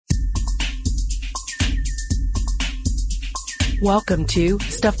Welcome to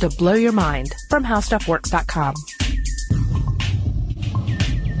Stuff to Blow Your Mind from HowStuffWorks.com.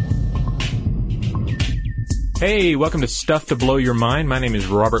 Hey, welcome to Stuff to Blow Your Mind. My name is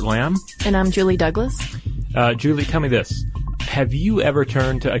Robert Lamb. And I'm Julie Douglas. Julie, tell me this. Have you ever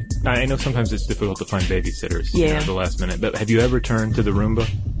turned to, I know sometimes it's difficult to find babysitters at the last minute, but have you ever turned to the Roomba?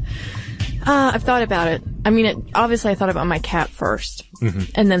 I've thought about it. I mean, obviously I thought about my cat first,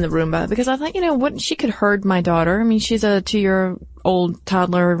 and then the Roomba, because I thought, what, she could herd my daughter. I mean, she's a 2-year-old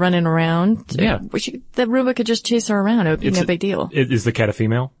toddler running around. Yeah. The Roomba could just chase her around. It would be no big deal. Is the cat a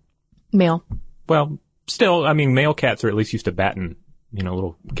female? Male. Well, still, I mean, male cats are at least used to batting,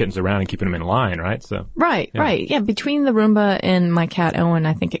 little kittens around and keeping them in line, right? So. Right. Yeah, between the Roomba and my cat Owen,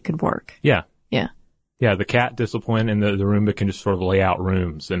 I think it could work. Yeah. Yeah. Yeah, the cat discipline and the Roomba can just sort of lay out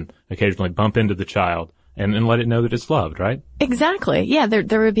rooms and occasionally bump into the child and let it know that it's loved, right? Exactly. Yeah,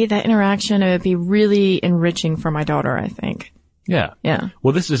 there would be that interaction. It would be really enriching for my daughter, I think. Yeah. Yeah.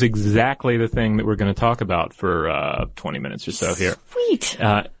 Well, this is exactly the thing that we're going to talk about for 20 minutes or so here. Sweet.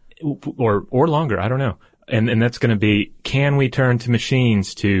 Or longer, I don't know. And that's going to be, can we turn to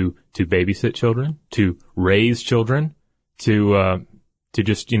machines to babysit children, to raise children, to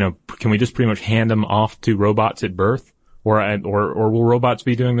just, can we just pretty much hand them off to robots at birth? Or will robots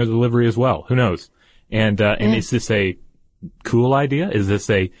be doing the delivery as well? Who knows? And is this a cool idea? Is this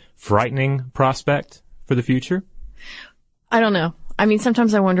a frightening prospect for the future? I don't know. I mean,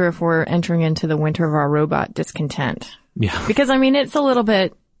 sometimes I wonder if we're entering into the winter of our robot discontent. Yeah. Because, I mean, it's a little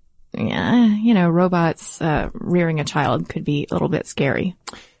bit, robots, rearing a child could be a little bit scary.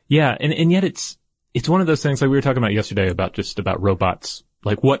 Yeah. And yet it's one of those things like we were talking about yesterday about robots.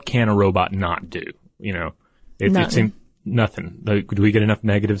 Like, what can a robot not do? It seems nothing. Like, do we get enough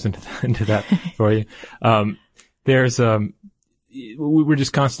negatives into that for you? We're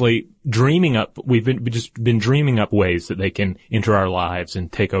just constantly dreaming up. We've been dreaming up ways that they can enter our lives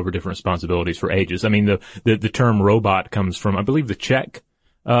and take over different responsibilities for ages. I mean, the term robot comes from, I believe, the Czech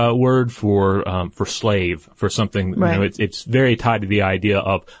word for slave, for something. Right. It's very tied to the idea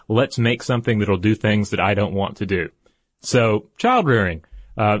of let's make something that'll do things that I don't want to do. So child rearing,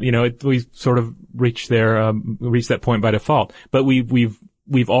 we sort of reached that point by default, but we've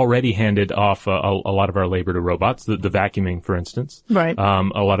already handed off a lot of our labor to robots, the vacuuming, for instance. Right.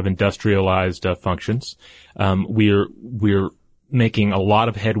 A lot of industrialized functions. We're making a lot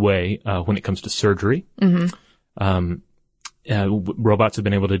of headway when it comes to surgery. Mm-hmm. Robots have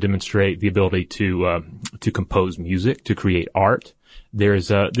been able to demonstrate the ability to compose music, to create art. There's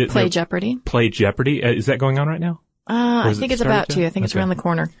Play Jeopardy. Play Jeopardy. Is that going on right now? I think it's about to. I think it's around the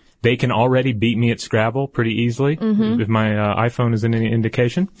corner. They can already beat me at Scrabble pretty easily, if my iPhone is any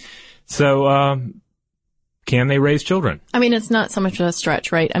indication. So, can they raise children? I mean, it's not so much a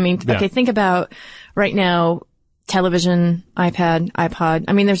stretch, right? I mean, okay, think about right now, television, iPad, iPod.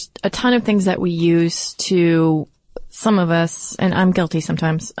 I mean, there's a ton of things that we use to, some of us, and I'm guilty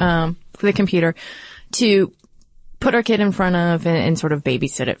sometimes, the computer, to put our kid in front of and sort of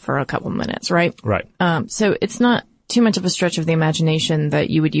babysit it for a couple minutes, right? Right. So it's not too much of a stretch of the imagination that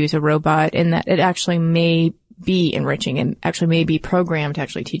you would use a robot, and that it actually may be enriching and actually may be programmed to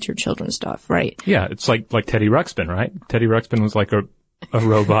actually teach your children stuff, right? Yeah, it's like Teddy Ruxpin, right? Teddy Ruxpin was like a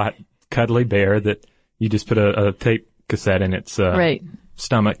robot cuddly bear that you just put a tape cassette in its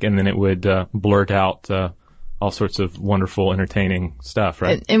stomach, and then it would blurt out all sorts of wonderful, entertaining stuff,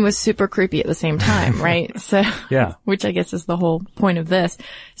 right? And was super creepy at the same time, right? So, yeah, which I guess is the whole point of this.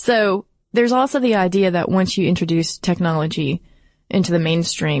 So there's also the idea that once you introduce technology into the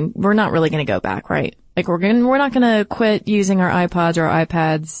mainstream, we're not really going to go back, right? Like we're not going to quit using our iPods or our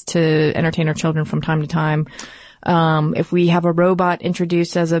iPads to entertain our children from time to time. If we have a robot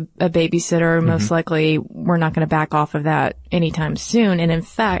introduced as a babysitter, most likely we're not going to back off of that anytime soon. And in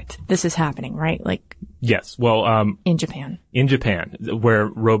fact, this is happening, right? Like, yes. Well, in Japan, where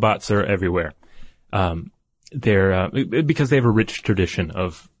robots are everywhere, they're, because they have a rich tradition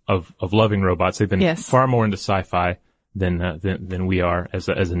of loving robots. They've been far more into sci-fi than we are as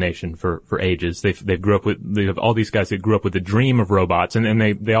a nation for ages. They have all these guys that grew up with the dream of robots, and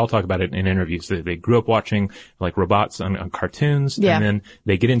they all talk about it in interviews. They grew up watching like robots on cartoons, and then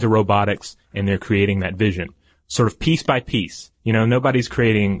they get into robotics and they're creating that vision, sort of piece by piece. Nobody's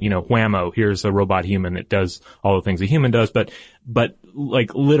creating, whammo, here's a robot human that does all the things a human does, but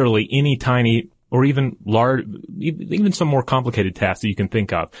like literally any tiny or even large, even some more complicated tasks that you can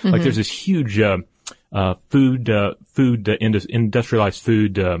think of. Like there's this huge industrialized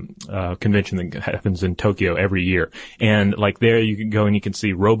food convention that happens in Tokyo every year. And like there you can go and you can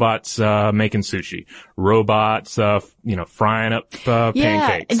see robots making sushi, robots frying up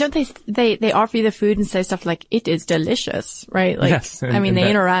pancakes. And don't they offer you the food and say stuff like it is delicious, right? Like yes, they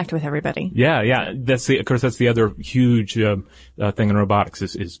interact with everybody. Yeah. That's the other huge thing in robotics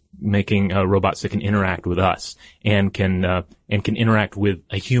is making robots that can interact with us and can interact with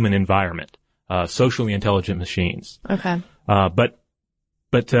a human environment. Socially intelligent machines. Okay. But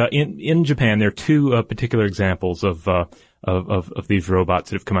in Japan, there are two particular examples of these robots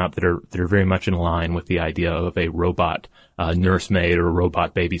that have come out that are very much in line with the idea of a robot nursemaid or a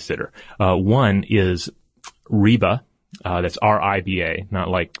robot babysitter. One is Reba. That's R-I-B-A,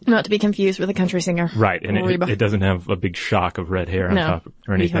 not to be confused with a country singer. Right, and it doesn't have a big shock of red hair on top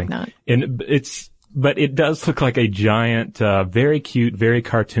or anything. We hope not. And but it does look like a giant, very cute, very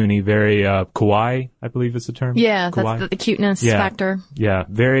cartoony, very kawaii, I believe is the term. Yeah, kawaii. That's the cuteness factor. Yeah,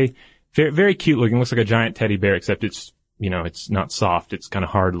 very, very, very cute looking. Looks like a giant teddy bear, except it's not soft. It's kind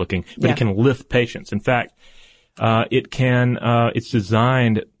of hard looking, but it can lift patients. In fact, it's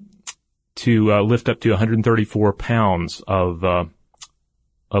designed to lift up to 134 pounds of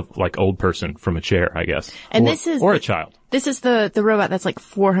like old person from a chair, I guess. And or a child. This is the robot that's like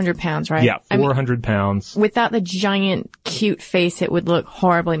 400 pounds, right? Yeah, 400 pounds. Without the giant cute face, it would look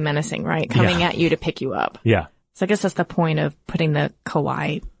horribly menacing, right? Coming at you to pick you up. Yeah. So I guess that's the point of putting the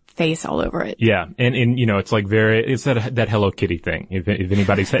kawaii face all over it. Yeah. And it's like it's that Hello Kitty thing. If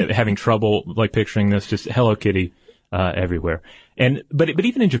anybody's having trouble like picturing this, just Hello Kitty everywhere. But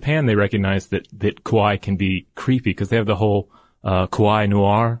even in Japan, they recognize that kawaii can be creepy because they have the whole kawaii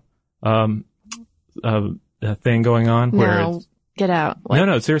noir thing going on. No, get out.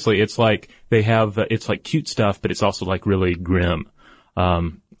 No, seriously. It's like they have, it's like cute stuff, but it's also like really grim.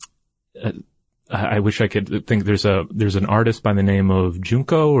 I wish I could think there's an artist by the name of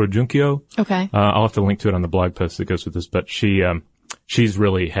Junko or Junkyo. Okay. I'll have to link to it on the blog post that goes with this, but she's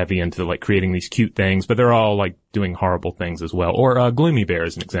really heavy into like creating these cute things, but they're all like doing horrible things as well. Or, Gloomy Bear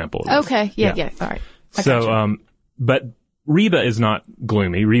is an example. Okay. Yeah. All right. So, but Reba is not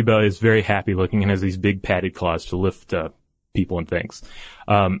gloomy. Reba is very happy looking and has these big padded claws to lift people and things.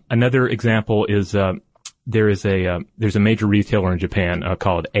 Another example is there's a major retailer in Japan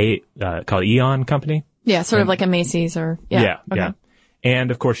called Aeon Company. Yeah, sort of like a Macy's or yeah.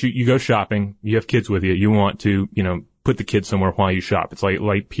 And of course you go shopping. You have kids with you. You want to put the kids somewhere while you shop. It's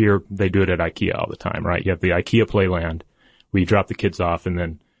like here they do it at IKEA all the time, right? You have the IKEA Playland where you drop the kids off and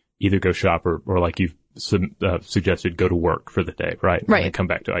then either go shop or like you've suggested, go to work for the day, right? Right. And come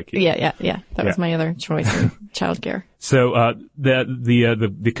back to IKEA. Yeah. That was my other choice in childcare. So,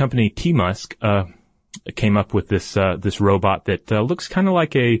 the company T-Musk, came up with this robot that, looks kind of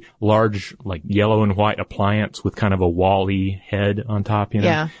like a large, like yellow and white appliance with kind of a Wall-E head on top,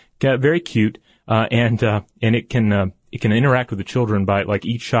 Yeah. Very cute. And it can interact with the children by, like,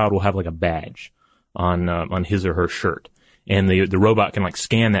 each child will have like a badge on his or her shirt. And the robot can like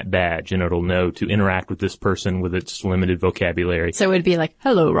scan that badge and it'll know to interact with this person with its limited vocabulary. So it would be like,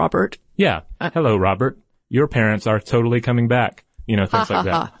 hello, Robert. Yeah. Hello, Robert. Your parents are totally coming back. Things like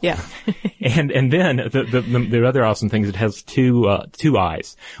that. Yeah. And then the other awesome thing is it has two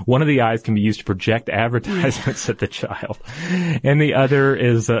eyes. One of the eyes can be used to project advertisements at the child. And the other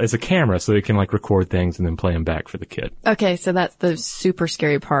is a camera so it can like record things and then play them back for the kid. Okay. So that's the super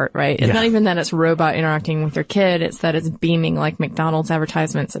scary part, right? It's not even that it's robot interacting with your kid. It's that it's beaming like McDonald's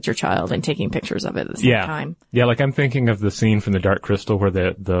advertisements at your child and taking pictures of it at the same time. Yeah. Like I'm thinking of the scene from The Dark Crystal where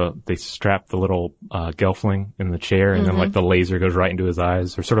they strap the little, Gelfling in the chair and then like the laser goes right into his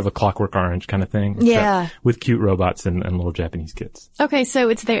eyes, or sort of a Clockwork Orange kind of thing. Yeah. With cute robots and little Japanese kids. Okay, so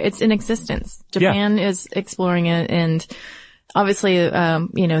it's there. It's in existence. Japan is exploring it, and obviously,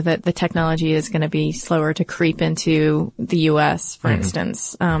 that the technology is going to be slower to creep into the U.S., for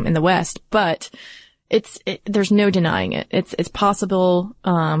instance, in the West, but there's no denying it. It's possible,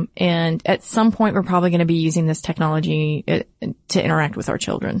 and at some point we're probably going to be using this technology to interact with our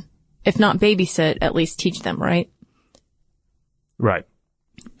children. If not babysit, at least teach them, right? Right.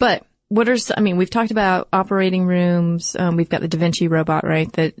 But we've talked about operating rooms. We've got the Da Vinci robot,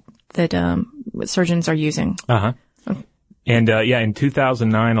 right? That surgeons are using. Uh-huh. Okay. And, in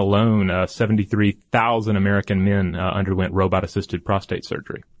 2009 alone, 73,000 American men, underwent robot-assisted prostate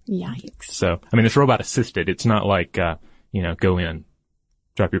surgery. Yikes. So, it's robot-assisted. It's not like, go in,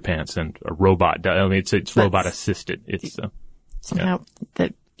 drop your pants and a robot. It's robot-assisted. It's, somehow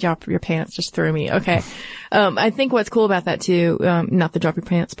that drop your pants just threw me. Okay. I think what's cool about that too, not the drop your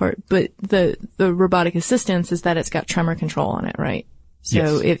pants part, but the robotic assistance is that it's got tremor control on it, right?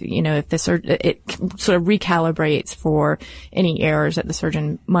 So if the surgeon, it sort of recalibrates for any errors that the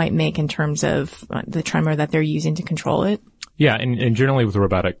surgeon might make in terms of the tremor that they're using to control it. Yeah, and generally with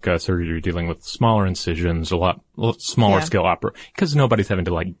robotic surgery, you're dealing with smaller incisions, a lot smaller scale because nobody's having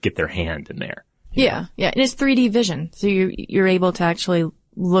to like get their hand in there. Yeah, and it's 3D vision, so you're able to actually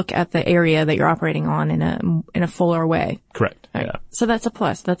look at the area that you're operating on in a fuller way. Correct. Right. Yeah. So that's a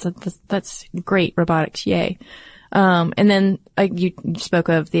plus. That's great robotics. Yay. And then you spoke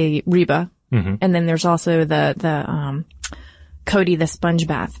of the Reba, and then there's also the Cody, the sponge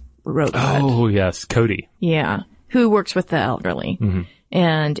bath robot. Oh yes, Cody. Yeah, who works with the elderly,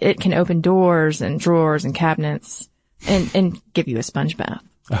 and it can open doors and drawers and cabinets and give you a sponge bath.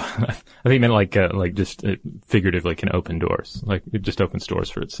 I think you meant like just figuratively can open doors, like it just opens doors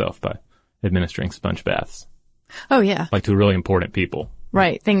for itself by administering sponge baths. Oh yeah, like to really important people.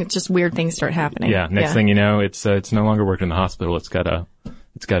 Right. Just weird things start happening. Yeah. Next thing you know, it's no longer working in the hospital. It's got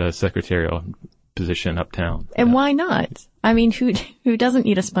a secretarial position uptown. And why not? I mean, who doesn't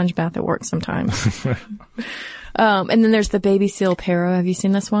need a sponge bath at work sometimes? And then there's the Baby Seal Para. Have you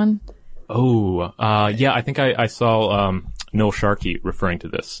seen this one? Oh, yeah. I think I saw, Noel Sharkey referring to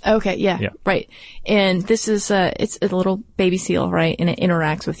this. Okay, yeah, right. And this is, it's a little baby seal, right? And it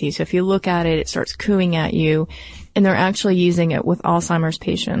interacts with you. So if you look at it, it starts cooing at you. And they're actually using it with Alzheimer's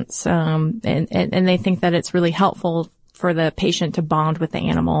patients. And they think that it's really helpful for the patient to bond with the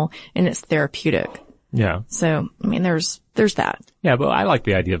animal, and it's therapeutic. Yeah. So, I mean, there's that. Yeah, but I like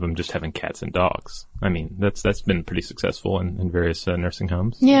the idea of them just having cats and dogs. I mean, that's been pretty successful in various nursing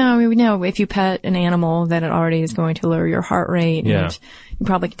homes. Yeah, I mean, we know if you pet an animal that it already is going to lower your heart rate. Yeah. And you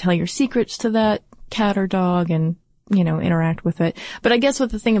probably can tell your secrets to that cat or dog and, interact with it. But I guess what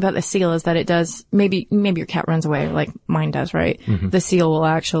the thing about the seal is that it does, maybe your cat runs away like mine does, right? The seal will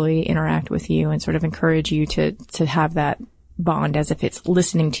actually interact with you and sort of encourage you to have that bond as if it's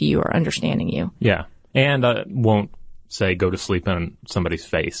listening to you or understanding you. Yeah. And won't say go to sleep on somebody's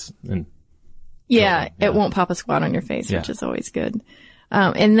face. And it won't pop a squat on your face, which is always good.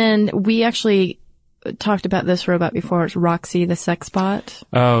 And then we actually talked about this robot before. It's Roxy, the sex bot.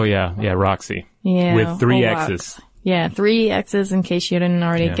 Oh, yeah. Yeah, Roxy. Yeah. With 3 X's. Yeah, 3 X's in case you didn't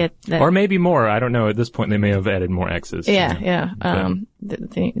already get that. Or maybe more. I don't know. At this point, they may have added more X's. Yeah.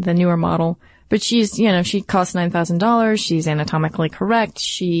 The newer model. But she's, she costs $9,000. She's anatomically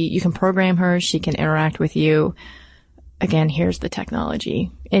correct. You can program her. She can interact with you. Again, here's the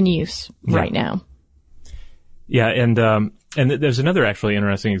technology in use right now. Yeah. And there's another actually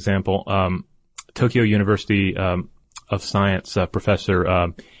interesting example. Tokyo University, of Science, Professor,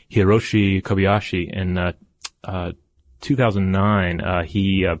 Hiroshi Kobayashi in, 2009,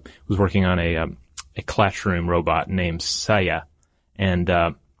 he, was working on a classroom robot named Saya.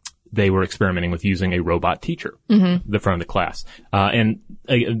 And, they were experimenting with using a robot teacher, the front of the class.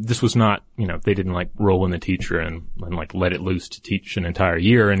 This was not, they didn't like roll in the teacher and like let it loose to teach an entire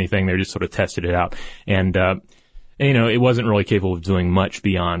year or anything. They just sort of tested it out. And it wasn't really capable of doing much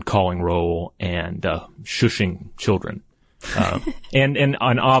beyond calling roll and, shushing children. And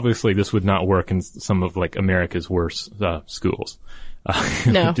obviously this would not work in some of like America's worst, schools.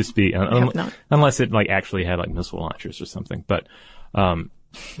 No. Just be, unless it like actually had like missile launchers or something. But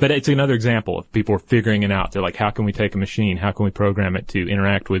it's another example of people are figuring it out. They're like, how can we take a machine? How can we program it to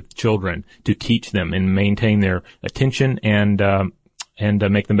interact with children, to teach them and maintain their attention and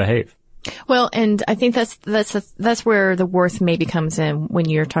make them behave? Well, and I think that's where the worth maybe comes in when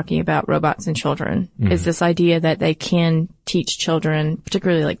you're talking about robots and children, is this idea that they can teach children,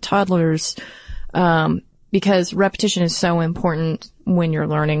 particularly like toddlers, because repetition is so important when you're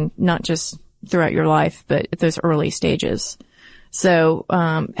learning, not just throughout your life, but at those early stages. So,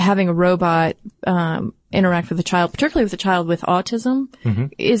 having a robot, interact with a child, particularly with a child with autism,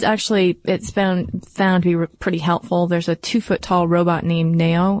 is actually, it's found to be pretty helpful. There's a 2-foot tall robot named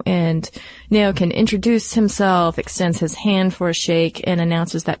Neo, and Neo can introduce himself, extends his hand for a shake, and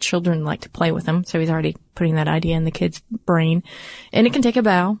announces that children like to play with him. So he's already putting that idea in the kid's brain. And it can take a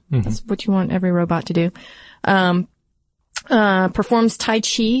bow. That's what you want every robot to do. Performs Tai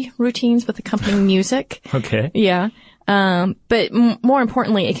Chi routines with accompanying music. Okay. Yeah. But more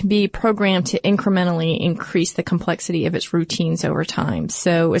importantly, it can be programmed to incrementally increase the complexity of its routines over time.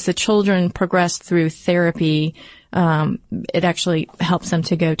 So as the children progress through therapy, it actually helps them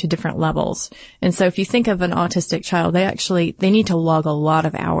to go to different levels. And so if you think of an autistic child, they need to log a lot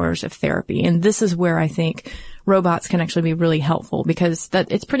of hours of therapy. And this is where I think robots can actually be really helpful, because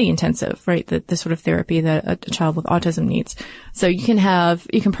it's pretty intensive, right? The sort of therapy that a child with autism needs. So you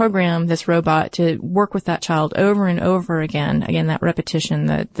can program this robot to work with that child over and over again. Again, that repetition,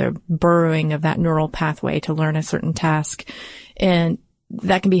 the burrowing of that neural pathway to learn a certain task. And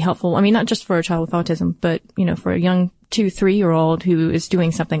that can be helpful. I mean, not just for a child with autism, but, for a young 2-3-year-old who is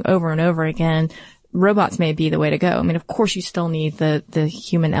doing something over and over again, robots may be the way to go. I mean, of course you still need the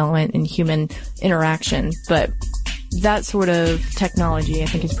human element and human interaction, but that sort of technology I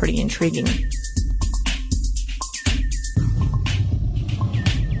think is pretty intriguing.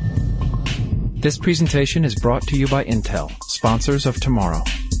 This presentation is brought to you by Intel, sponsors of tomorrow.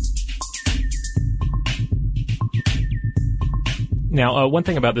 Now, one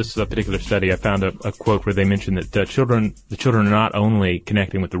thing about this particular study, I found a quote where they mentioned that the children are not only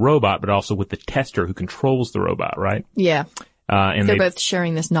connecting with the robot, but also with the tester who controls the robot, right? Yeah. And they're both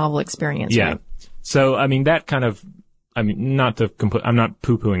sharing this novel experience, yeah. Right? So, I mean, that kind of, I'm not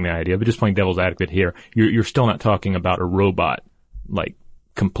poo-pooing the idea, but just playing devil's advocate here. You're still not talking about a robot, like,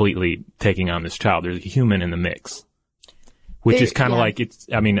 completely taking on this child. There's a human in the mix, which is kind of like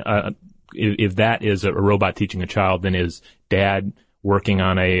if that is a robot teaching a child, then is dad working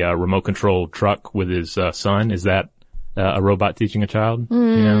on a remote control truck with his son? Is that a robot teaching a child?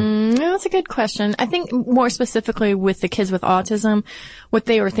 That's a good question. I think more specifically with the kids with autism, what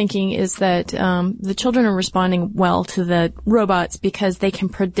they were thinking is that the children are responding well to the robots because they can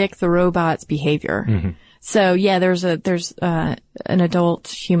predict the robot's behavior. Mm-hmm. So yeah, there's an adult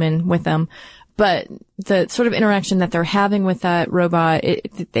human with them, but the sort of interaction that they're having with that robot,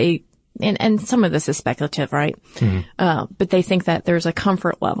 and some of this is speculative, right? Mm-hmm. But they think that there's a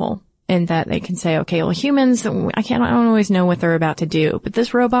comfort level in that they can say, okay, well, humans, I don't always know what they're about to do, but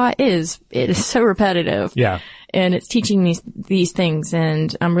this robot it is so repetitive. Yeah. And it's teaching these things,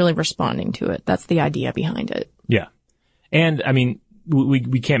 and I'm really responding to it. That's the idea behind it. Yeah. And I mean,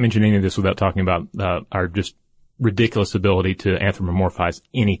 we can't mention any of this without talking about our just ridiculous ability to anthropomorphize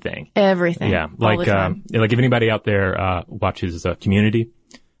anything. Everything. Yeah. Like if anybody out there watches Community,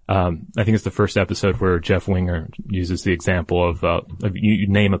 I think it's the first episode where Jeff Winger uses the example of you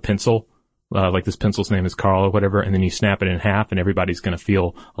name a pencil, like this pencil's name is Carl or whatever, and then you snap it in half and everybody's going to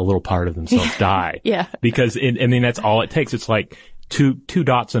feel a little part of themselves die. Yeah. Because that's all it takes. It's like two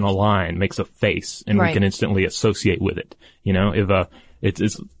dots in a line makes a face, and we can instantly associate with it. If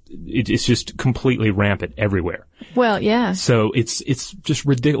it's just completely rampant everywhere. Well, yeah. So it's just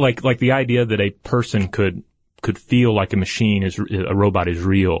ridiculous. Like the idea that a person could feel like a robot is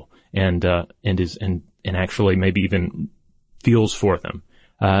real and actually maybe even feels for them.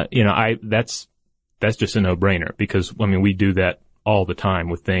 That's just a no-brainer because, I mean, we do that all the time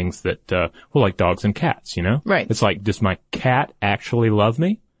with things that, like dogs and cats, Right. It's like, does my cat actually love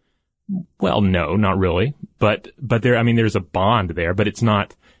me? Well, no, not really. But there's a bond there, but it's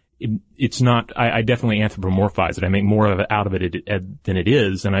not, I definitely anthropomorphize it. I make more out of it than it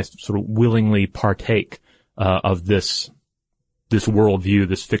is, and I sort of willingly partake of this worldview,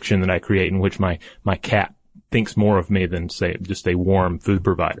 this fiction that I create in which my cat thinks more of me than, say, just a warm food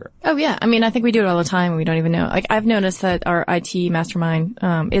provider. Oh, yeah. I mean, I think we do it all the time and we don't even know. Like, I've noticed that our IT mastermind,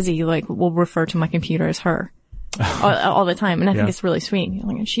 Izzy, will refer to my computer as her. all the time. And I think it's really sweet.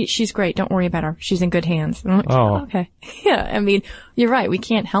 Like, she's great. Don't worry about her. She's in good hands. And I'm like, oh, okay. Yeah. I mean, you're right. We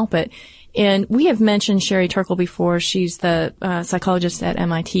can't help it. And we have mentioned Sherry Turkle before. She's the psychologist at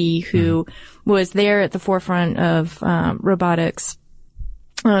MIT who was there at the forefront of robotics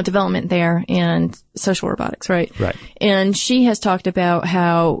development there and social robotics, right? Right. And she has talked about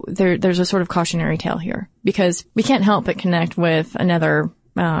how there's a sort of cautionary tale here because we can't help but connect with another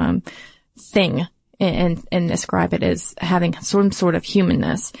thing and describe it as having some sort of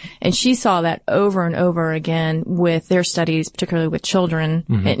humanness. And she saw that over and over again with their studies, particularly with children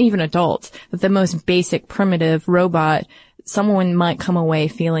and even adults, that the most basic primitive robot, someone might come away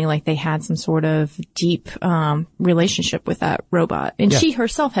feeling like they had some sort of deep relationship with that robot. And she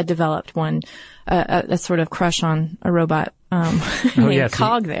herself had developed a sort of crush on a robot named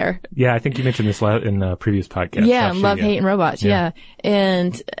Cog there. Yeah, I think you mentioned this in the previous podcast. Yeah, Love, Hate, and Robots, yeah.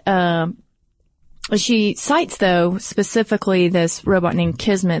 And she cites, though, specifically this robot named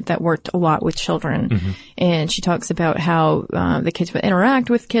Kismet that worked a lot with children. And she talks about how the kids would interact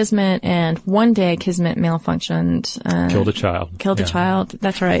with Kismet, and one day Kismet malfunctioned. Killed a child. Killed a child,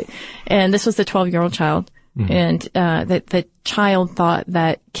 that's right. And this was the 12-year-old child. And the child thought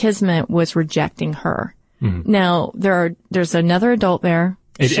that Kismet was rejecting her. Now, there's another adult there.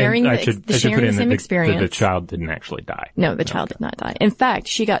 Sharing the same experience. The child didn't actually die. No, the child did not die. In fact,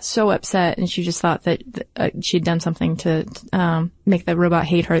 she got so upset and she just thought that she'd done something to make the robot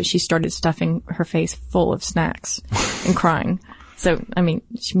hate her that she started stuffing her face full of snacks and crying. So, I mean,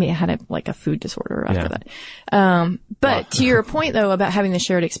 she may have had a food disorder after that. But to your point, though, about having the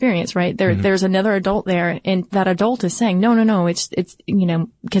shared experience, right? There's another adult there, and that adult is saying, no, it's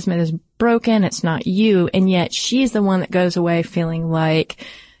Kismet is broken. It's not you. And yet she's the one that goes away feeling like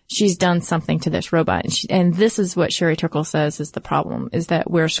she's done something to this robot. And this is what Sherry Turkle says is the problem, is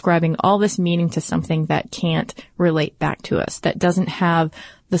that we're ascribing all this meaning to something that can't relate back to us, that doesn't have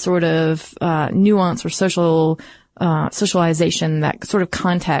the sort of nuance or socialization, that sort of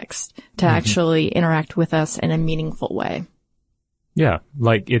context to actually interact with us in a meaningful way. Yeah,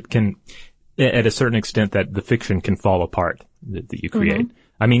 like it can, at a certain extent, that the fiction can fall apart that you create.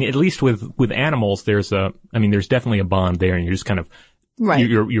 I mean, at least with animals, there's definitely a bond there, and you're just kind of, right.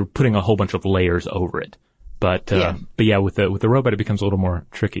 You're putting a whole bunch of layers over it. But yeah, with the robot, it becomes a little more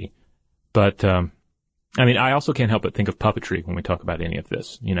tricky. But, I mean, I also can't help but think of puppetry when we talk about any of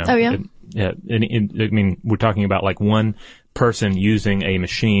this, you know. Oh, yeah? I mean, we're talking about like one person using a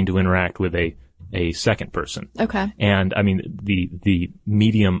machine to interact with a second person. Okay. And I mean, the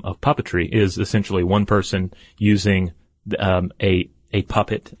medium of puppetry is essentially one person using, a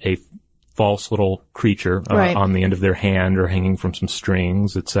puppet, a false little creature, right. on the end of their hand or hanging from some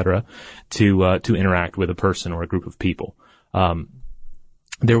strings, etc., to interact with a person or a group of people.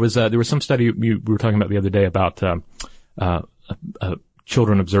 There was some study we were talking about the other day about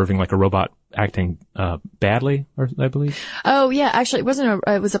children observing like a robot acting badly, or I believe. Oh yeah, actually it was a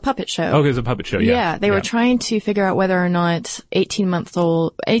puppet show. Oh, it was a puppet show. Yeah. Yeah, they were trying to figure out whether or not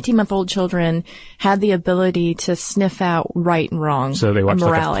 18-month-old children had the ability to sniff out right and wrong. So they watched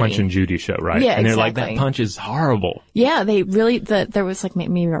like a Punch and Judy show, right? Yeah, and they're exactly. like, that punch is horrible. Yeah, they really, there was like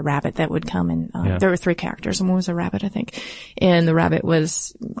maybe a rabbit that would come and, there were 3 characters and one was a rabbit, I think. And the rabbit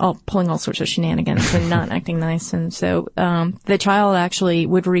was pulling all sorts of shenanigans and not acting nice. And so, the child actually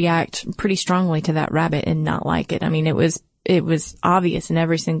would react pretty strongly to that rabbit and not like it. I mean, it was obvious in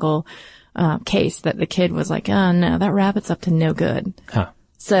every single, case that the kid was like, oh no, that rabbit's up to no good. Huh.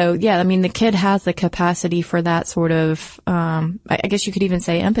 So yeah, I mean, the kid has the capacity for that sort of, I guess you could even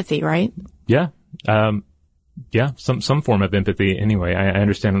say empathy, right? Yeah. Yeah, some form of empathy anyway. I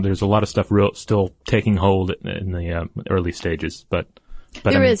understand that there's a lot of stuff still taking hold in the early stages, but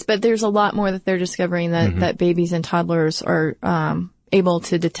but there's a lot more that they're discovering that babies and toddlers are able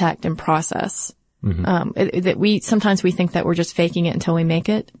to detect and process. That sometimes we think that we're just faking it until we make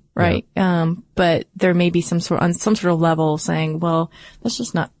it, right? Yeah. But there may be some sort of level saying, well, that's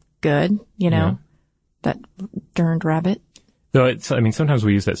just not good, that darned rabbit. Though sometimes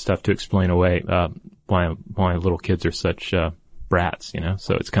we use that stuff to explain away why little kids are such brats,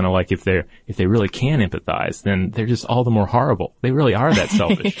 So it's kind of like if they really can empathize, then they're just all the more horrible. They really are that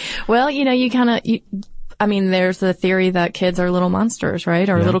selfish. Well, there's the theory that kids are little monsters, right?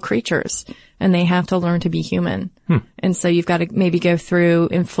 Or little creatures, and they have to learn to be human. And so you've got to maybe go through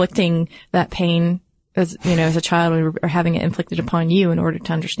inflicting that pain as a child, or having it inflicted upon you in order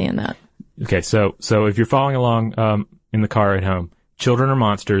to understand that. Okay, so if you're following along in the car at home, children are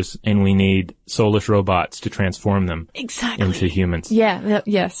monsters, and we need soulless robots to transform them into humans. Yeah.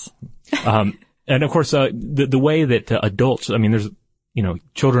 Yes. And of course, the way that adults, there's,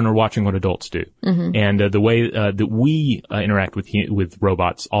 children are watching what adults do, and the way that we interact with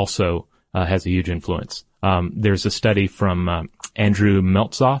robots also has a huge influence. There's a study from Andrew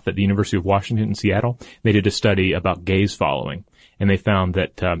Meltzoff at the University of Washington in Seattle. They did a study about gaze following, and they found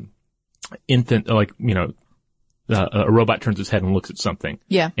that a robot turns its head and looks at something.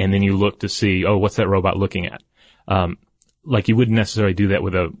 Yeah. And then you look to see, what's that robot looking at? Like you wouldn't necessarily do that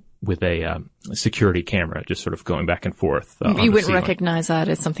with a security camera, just sort of going back and forth. You wouldn't recognize that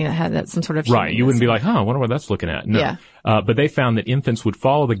as something that had some sort of right. You wouldn't be like, I wonder what that's looking at. No. Yeah. But they found that infants would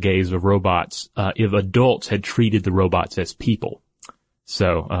follow the gaze of robots if adults had treated the robots as people.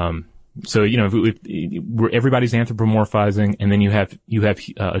 So if everybody's anthropomorphizing, and then you have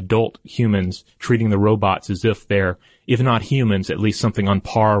adult humans treating the robots as if they're, if not humans, at least something on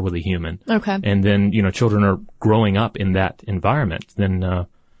par with a human. Okay. And then children are growing up in that environment. Then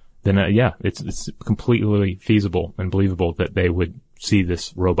it's completely feasible and believable that they would see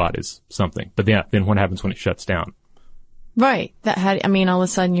this robot as something. But yeah, then what happens when it shuts down? Right. All of a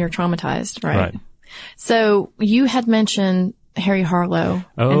sudden you're traumatized, right? So you had mentioned Harry Harlow.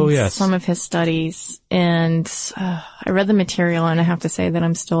 Oh, yes. Some of his studies. And I read the material, and I have to say that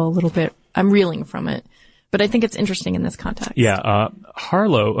I'm reeling from it. But I think it's interesting in this context. Yeah.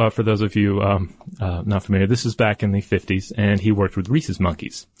 Harlow, for those of you not familiar, this is back in the 50s, and he worked with rhesus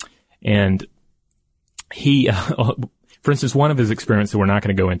monkeys. And he, for instance, one of his experiments that we're not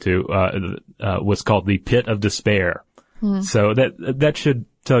going to go into was called the Pit of Despair. So that should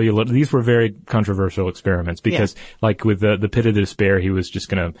tell you a little. These were very controversial experiments because, like with the Pit of Despair, he was just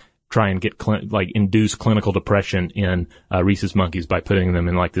going to try and get induce clinical depression in rhesus monkeys by putting them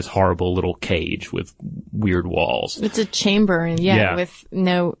in like this horrible little cage with weird walls. It's a chamber, and with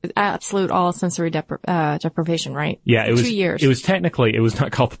no absolute all sensory deprivation, right? Yeah, it was 2 years. It was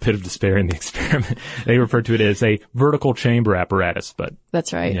not called the pit of despair in the experiment. They referred to it as a vertical chamber apparatus, but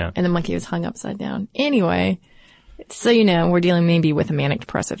that's right. Yeah. And the monkey was hung upside down. Anyway. So, we're dealing maybe with a manic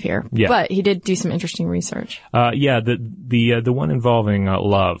depressive here. Yeah. But he did do some interesting research. The one involving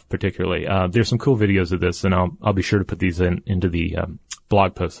love particularly. There's some cool videos of this, and I'll be sure to put these into the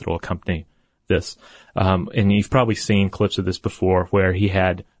blog post that will accompany this. And you've probably seen clips of this before where he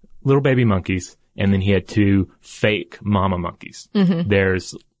had little baby monkeys and then he had 2 fake mama monkeys. Mm-hmm.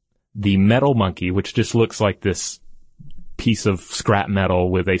 There's the metal monkey, which just looks like this piece of scrap metal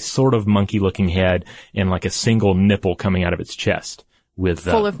with a sort of monkey-looking head and like a single nipple coming out of its chest with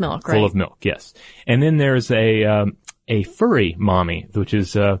full of milk, right? Full of milk, yes. And then there's a furry mommy, which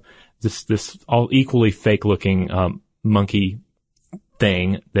is this all equally fake-looking monkey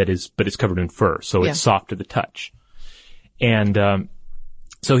thing but it's covered in fur, so it's soft to the touch. And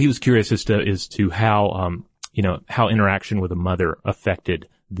so he was curious as to how how interaction with a mother affected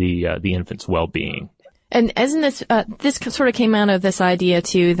the infant's well-being. And isn't this sort of came out of this idea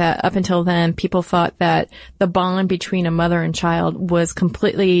too, that up until then people thought that the bond between a mother and child was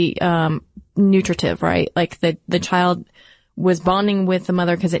completely, nutritive, right? Like the child was bonding with the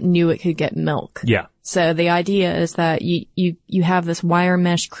mother because it knew it could get milk. Yeah. So the idea is that you have this wire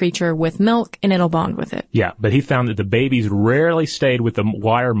mesh creature with milk and it'll bond with it. Yeah, but he found that the babies rarely stayed with the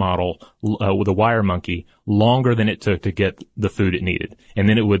wire model, with the wire monkey longer than it took to get the food it needed. And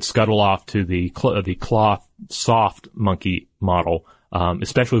then it would scuttle off to the cloth soft monkey model,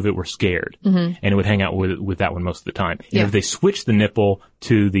 especially if it were scared. Mm-hmm. And it would hang out with that one most of the time. And if they switched the nipple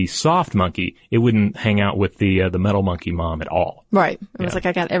to the soft monkey, it wouldn't hang out with the metal monkey mom at all. Right. It was like,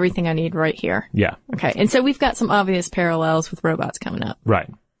 I got everything I need right here. Yeah. Okay. And so we've got some obvious parallels with robots coming up. Right.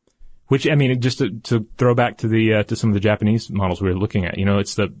 Which, I mean, just to throw back to to some of the Japanese models we were looking at,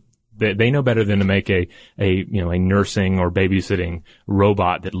 it's they know better than to make a nursing or babysitting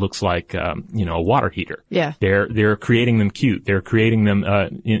robot that looks like, a water heater. Yeah. They're creating them cute. They're creating them,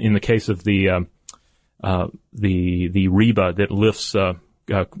 in the case of the Reba that lifts,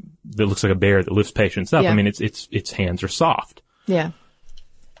 that looks like a bear that lifts patients up. Yeah. I mean, its hands are soft. Yeah.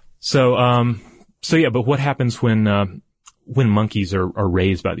 So but what happens when monkeys are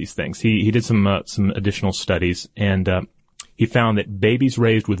raised by these things? He did some additional studies, and he found that babies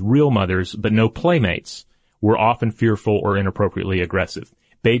raised with real mothers but no playmates were often fearful or inappropriately aggressive.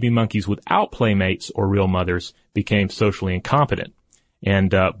 Baby monkeys without playmates or real mothers became socially incompetent,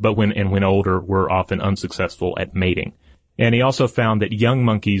 but when older were often unsuccessful at mating. And he also found that young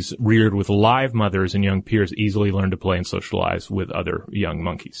monkeys reared with live mothers and young peers easily learned to play and socialize with other young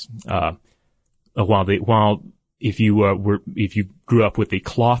monkeys. While if you grew up with the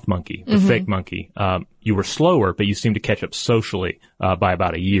cloth monkey, the fake monkey, you were slower, but you seemed to catch up socially by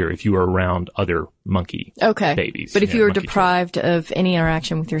about a year if you were around other monkey babies. But if you were deprived of any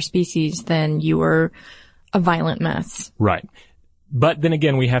interaction with your species, then you were a violent mess. Right. But then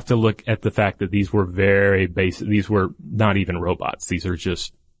again, we have to look at the fact that these were very basic. These were not even robots. These are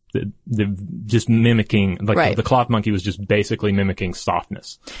just just mimicking, like the cloth monkey was just basically mimicking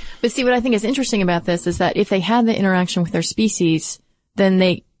softness. But see, what I think is interesting about this is that if they had the interaction with their species, then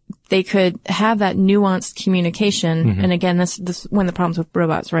they could have that nuanced communication. Mm-hmm. And again, this one of the problems with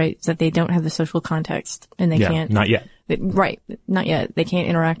robots, right, is that they don't have the social context and they can't. Not yet. Not yet. They can't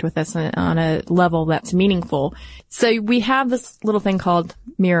interact with us on a level that's meaningful. So we have this little thing called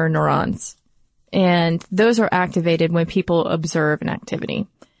mirror neurons, and those are activated when people observe an activity.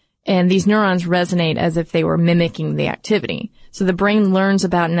 And these neurons resonate as if they were mimicking the activity. So the brain learns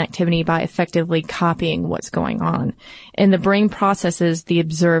about an activity by effectively copying what's going on. And the brain processes the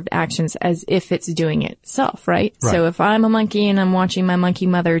observed actions as if it's doing it itself, right? So if I'm a monkey and I'm watching my monkey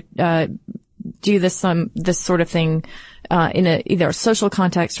mother do this sort of thing in either a social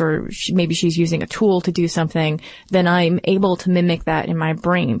context or maybe she's using a tool to do something, then I'm able to mimic that in my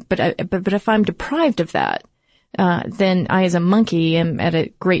brain. But if I'm deprived of that, then I as a monkey am at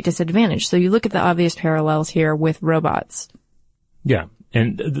a great disadvantage. So you look at the obvious parallels here with robots. Yeah.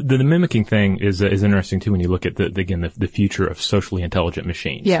 And the mimicking thing is interesting too when you look at the future of socially intelligent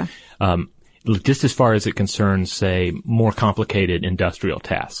machines. Yeah. Just as far as it concerns, say, more complicated industrial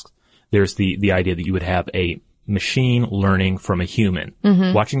tasks, there's the idea that you would have a machine learning from a human,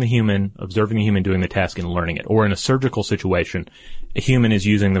 watching the human, observing the human doing the task and learning it. Or in a surgical situation, a human is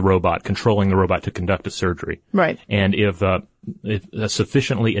using the robot, controlling the robot to conduct a surgery. Right. And if a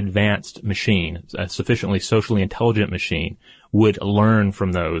sufficiently advanced machine, a sufficiently socially intelligent machine would learn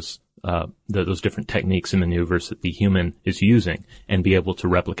from those different techniques and maneuvers that the human is using and be able to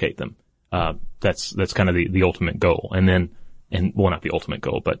replicate them. That's kind of the ultimate goal. Well, not the ultimate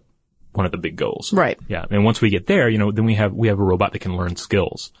goal, but one of the big goals. Right. Yeah. And once we get there, then we have a robot that can learn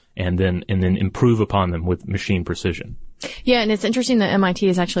skills and then improve upon them with machine precision. Yeah. And it's interesting that MIT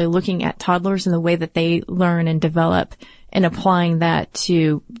is actually looking at toddlers and the way that they learn and develop and applying that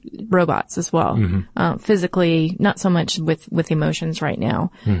to robots as well. Physically, not so much with emotions right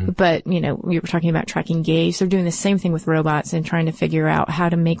now, but, we were talking about tracking gaze. They're doing the same thing with robots and trying to figure out how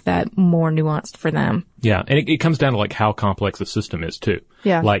to make that more nuanced for them. Yeah. And it comes down to like how complex the system is too.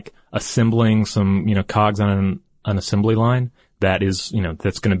 Yeah. Like assembling some, cogs on an assembly line. That is,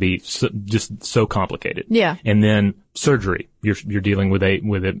 that's going to be just so complicated. Yeah. And then surgery. You're dealing with a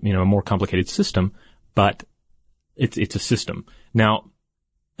more complicated system, but it's a system. Now,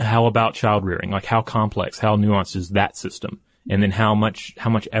 how about child rearing? Like how complex, how nuanced is that system? And then how much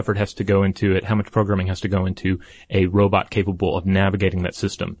effort has to go into it? How much programming has to go into a robot capable of navigating that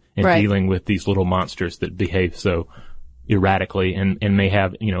system and dealing with these little monsters that behave so erratically and may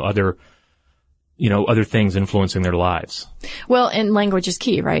have, other things influencing their lives. Well, and language is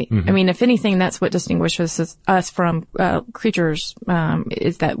key, right? I mean, if anything, that's what distinguishes us from creatures,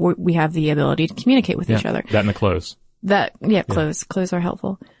 is that we have the ability to communicate with each other. That and the clothes. Clothes are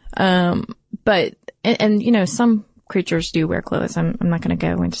helpful. But some creatures do wear clothes. I'm not going to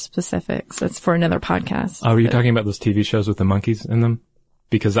go into specifics. That's for another podcast. Oh, are you talking about those TV shows with the monkeys in them?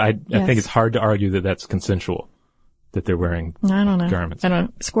 Because I think it's hard to argue that that's consensual. That they're wearing garments. I don't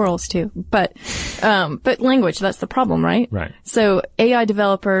know. Squirrels too. But language, that's the problem, right? Right. So AI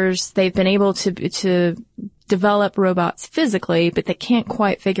developers, they've been able to develop robots physically, but they can't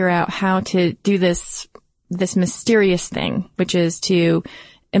quite figure out how to do this mysterious thing, which is to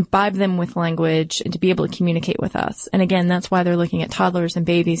imbibe them with language and to be able to communicate with us. And again, that's why they're looking at toddlers and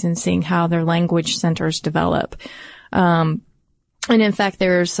babies and seeing how their language centers develop. And in fact,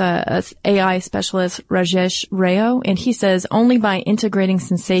 there's a AI specialist, Rajesh Rao, and he says only by integrating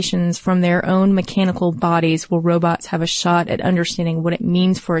sensations from their own mechanical bodies will robots have a shot at understanding what it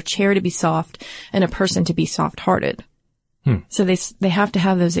means for a chair to be soft and a person to be soft-hearted. So they have to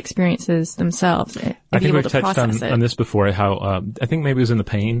have those experiences themselves. I think we've touched on this before, how I think maybe it was in the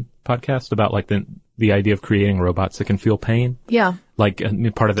Pain podcast about like the idea of creating robots that can feel pain. Yeah. Like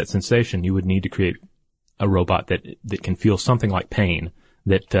part of that sensation, you would need to create a robot that can feel something like pain,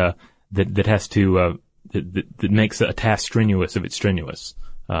 that has to, that makes a task strenuous if it's strenuous.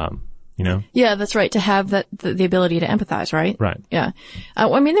 Yeah, that's right. To have the ability to empathize, right? Right. Yeah.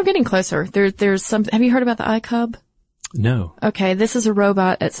 They're getting closer. There's some, have you heard about the iCub? No. Okay. This is a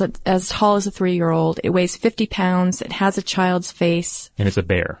robot. It's as tall as a 3-year-old. It weighs 50 pounds. It has a child's face. And it's a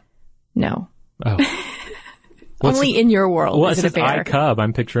bear. No. Oh. Only in your world is it a bear. iCub.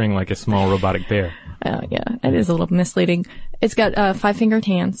 I'm picturing like a small robotic bear. Yeah, it is a little misleading. It's got 5-fingered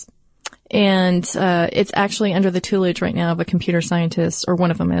hands, and it's actually under the tutelage right now of a computer scientist, or one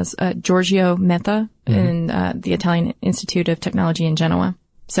of them is Giorgio Metta in the Italian Institute of Technology in Genoa.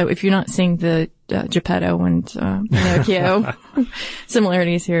 So if you're not seeing the Geppetto and Pinocchio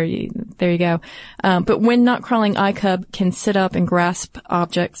similarities here, there you go. But when not crawling, iCub can sit up and grasp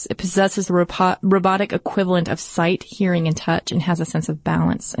objects. It possesses the robotic equivalent of sight, hearing, and touch, and has a sense of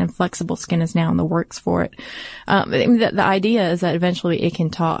balance. And flexible skin is now in the works for it. The idea is that eventually it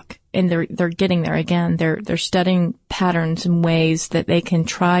can talk, and they're getting there. Again, they're studying patterns and ways that they can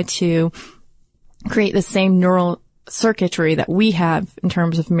try to create the same neural circuitry that we have in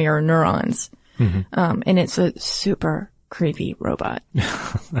terms of mirror neurons. And it's a super creepy robot.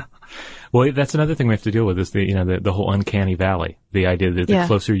 Well, that's another thing we have to deal with is the whole uncanny valley. The idea that the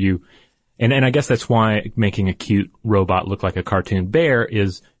closer you, and I guess that's why making a cute robot look like a cartoon bear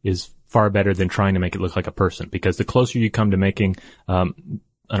is far better than trying to make it look like a person, because the closer you come to making,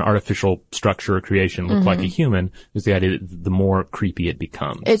 an artificial structure or creation look like a human is the idea that the more creepy it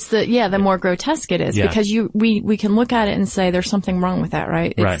becomes. It's the more grotesque it is, because we can look at it and say there's something wrong with that,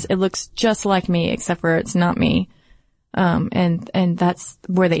 right? It looks just like me, except for it's not me. And that's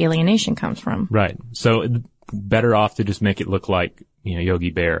where the alienation comes from. Right. So better off to just make it look like,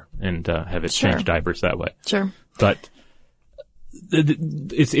 Yogi Bear and, have it change diapers that way. Sure. But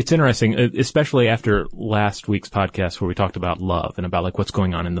it's interesting, especially after last week's podcast where we talked about love and about like what's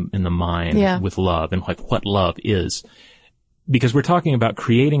going on in the mind with love and like what love is. Because we're talking about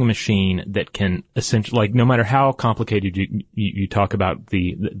creating a machine that can essentially, like, no matter how complicated you talk about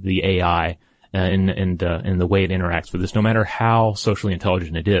the AI and the way it interacts with us, no matter how socially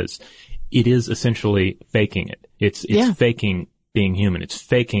intelligent it is essentially faking it. It's faking being human. It's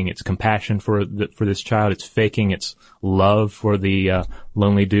faking its compassion for this child. It's faking its love for the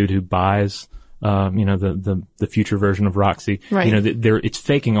lonely dude who buys the future version of Roxy. Right. It's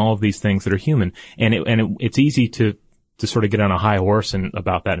faking all of these things that are human. And it's easy to sort of get on a high horse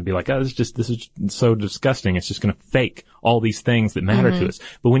about that and be like, oh, this is so disgusting. It's just going to fake all these things that matter to us.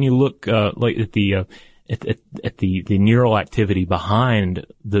 But when you look, like at the neural activity behind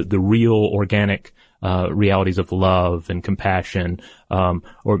the real organic, realities of love and compassion,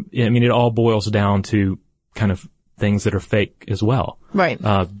 it all boils down to kind of things that are fake as well. Right.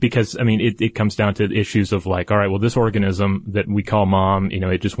 Because, it comes down to issues of like, all right, well, this organism that we call mom,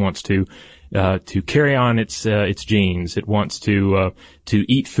 it just wants to carry on its genes. It wants to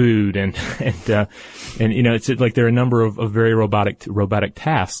eat food and it's like there are a number of very robotic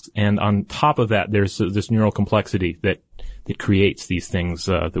tasks. And on top of that, there's this neural complexity that creates these things,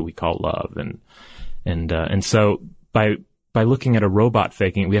 that we call love. And so by looking at a robot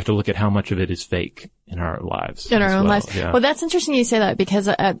faking, we have to look at how much of it is fake in our lives. In our own lives. Yeah. Well, that's interesting you say that because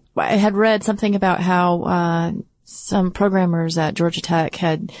I had read something about how, some programmers at Georgia Tech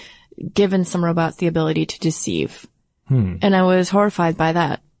had given some robots the ability to deceive. And I was horrified by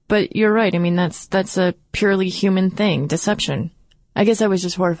that. But you're right. That's a purely human thing, deception. I guess I was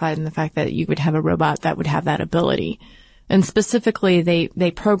just horrified in the fact that you would have a robot that would have that ability. And specifically,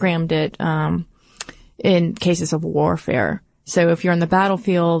 they programmed it, in cases of warfare. So if you're on the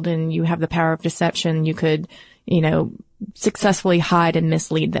battlefield and you have the power of deception, you could, successfully hide and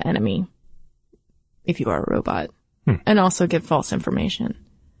mislead the enemy if you are a robot and also give false information.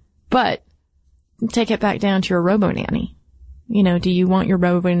 But take it back down to your robo-nanny. Do you want your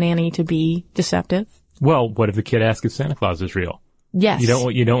robo-nanny to be deceptive? Well, what if the kid asks if Santa Claus is real? Yes.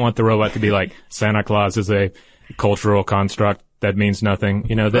 You don't want the robot to be like, Santa Claus is a cultural construct that means nothing.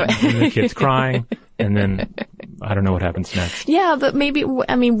 And the kid's crying, and then I don't know what happens next. Yeah, but maybe,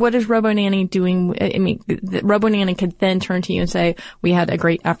 what is RoboNanny doing? The RoboNanny could then turn to you and say, we had a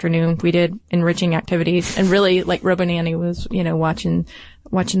great afternoon. We did enriching activities. And really, like, RoboNanny was,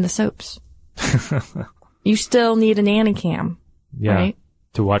 watching the soaps. You still need a nanny cam. Yeah. Right?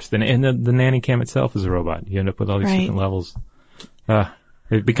 To watch the nanny cam itself is a robot. You end up with all these different levels.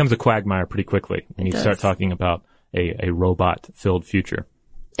 It becomes a quagmire pretty quickly when you start talking about a robot-filled future.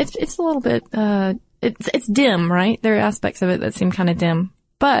 It's a little bit, it's dim, right? There are aspects of it that seem kind of dim.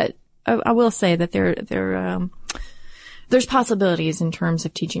 But I will say that there's possibilities in terms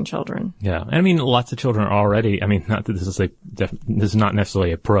of teaching children. Yeah. Lots of children are already, not that this is not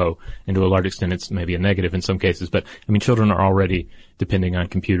necessarily a pro, and to a large extent it's maybe a negative in some cases, but children are already depending on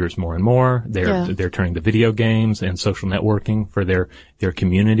computers more and more. They're turning to video games and social networking for their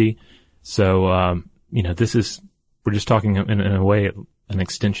community. So, we're just talking in a way, an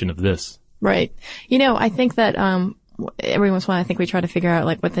extension of this. Right. I think that, every once in a while, I think we try to figure out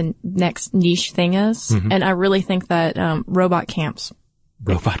like what the next niche thing is. Mm-hmm. And I really think that, robot camps.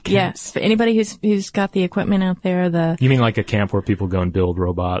 Robot camps? Yes. For anybody who's got the equipment out there, You mean like a camp where people go and build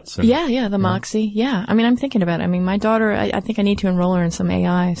robots? Yeah, the Moxie. Yeah. I'm thinking about it. My daughter, I think I need to enroll her in some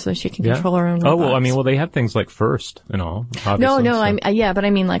AI so she can control her own robots. Oh, well, they have things like FIRST and all, obviously. No,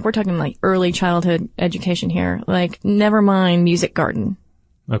 but we're talking like early childhood education here. Like, never mind music garden.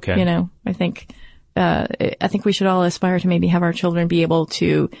 Okay. I think we should all aspire to maybe have our children be able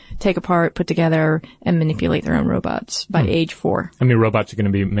to take apart, put together, and manipulate their own robots by age 4. Robots are going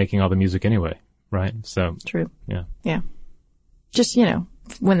to be making all the music anyway, right? So. True. Yeah. Yeah. Just,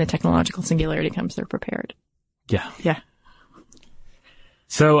 when the technological singularity comes, they're prepared. Yeah. Yeah.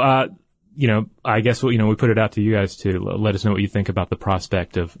 So, I guess, we put it out to you guys to let us know what you think about the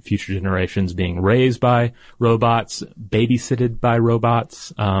prospect of future generations being raised by robots, babysitted by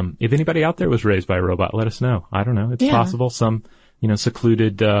robots. If anybody out there was raised by a robot, let us know. I don't know. It's possible. Some,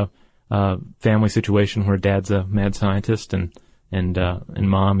 secluded, family situation where dad's a mad scientist and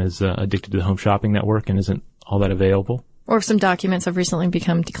mom is addicted to the Home Shopping Network and isn't all that available. Or if some documents have recently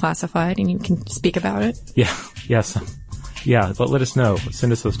become declassified and you can speak about it. Yeah. Yes. Yeah, let us know.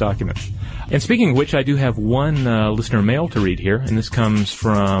 Send us those documents. And speaking of which, I do have one listener mail to read here, and this comes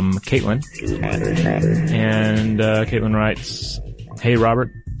from Caitlin. And Caitlin writes, "Hey, Robert,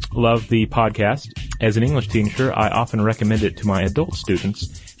 love the podcast. As an English teacher, I often recommend it to my adult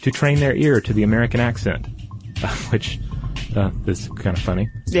students to train their ear to the American accent," which is kind of funny.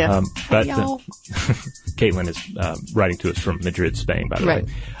 Yeah. But Caitlin is writing to us from Madrid, Spain, by the way.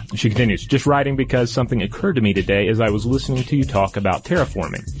 She continues, "Just writing because something occurred to me today as I was listening to you talk about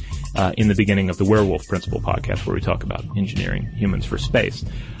terraforming in the beginning of the Werewolf Principle podcast, where we talk about engineering humans for space.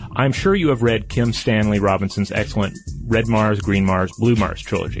 I'm sure you have read Kim Stanley Robinson's excellent Red Mars, Green Mars, Blue Mars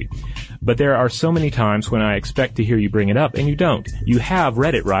trilogy. But there are so many times when I expect to hear you bring it up, and you don't. You have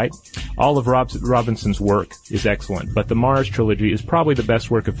read it, right? All of Robinson's work is excellent, but the Mars trilogy is probably the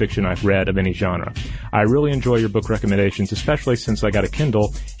best work of fiction I've read of any genre. I really enjoy your book recommendations, especially since I got a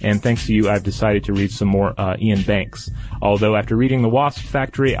Kindle, and thanks to you, I've decided to read some more Ian Banks. Although after reading The Wasp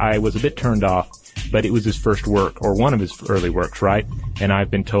Factory, I was a bit turned off, but it was his first work, or one of his early works, right? And I've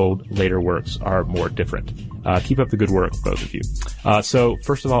been told later works are more different. Keep up the good work, both of you. So,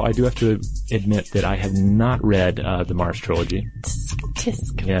 first of all, I do have to admit that I have not read the Mars trilogy.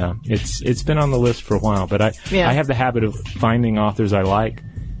 Tisk. Yeah, it's been on the list for a while, but I have the habit of finding authors I like,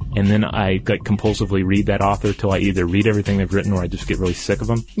 and then I compulsively read that author till I either read everything they've written or I just get really sick of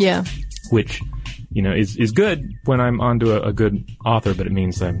them. Yeah. Which, is good when I'm onto a good author, but it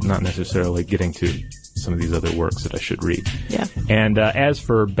means I'm not necessarily getting to some of these other works that I should read. Yeah. And as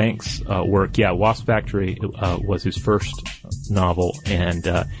for Banks' work, Wasp Factory was his first novel, and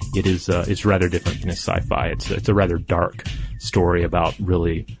it's rather different than his sci-fi. It's a rather dark story about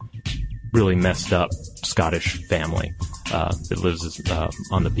really messed up Scottish family that lives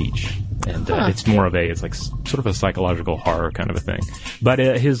on the beach, and it's more of it's like sort of a psychological horror kind of a thing. But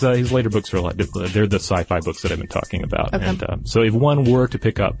his later books are a lot different. They're the sci-fi books that I've been talking about. Okay. And so if one were to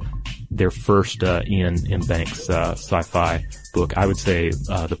pick up their first Ian M. Banks sci-fi book, I would say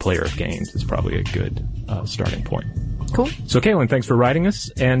The Player of Games is probably a good starting point. Cool. So, Caitlin, thanks for writing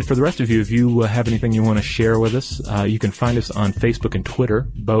us. And for the rest of you, if you have anything you want to share with us, you can find us on Facebook and Twitter,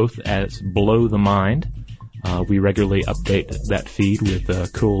 both as Blow the Mind. We regularly update that feed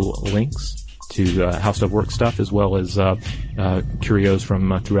with cool links to How Stuff Works stuff, as well as curios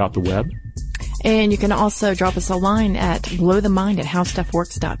from throughout the web. And you can also drop us a line at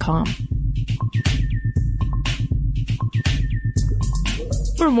blowthemind@howstuffworks.com.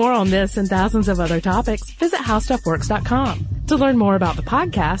 For more on this and thousands of other topics, visit howstuffworks.com. To learn more about the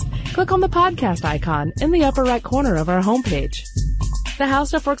podcast, click on the podcast icon in the upper right corner of our homepage. The How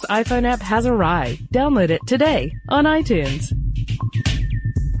Stuff Works iPhone app has arrived. Download it today on iTunes.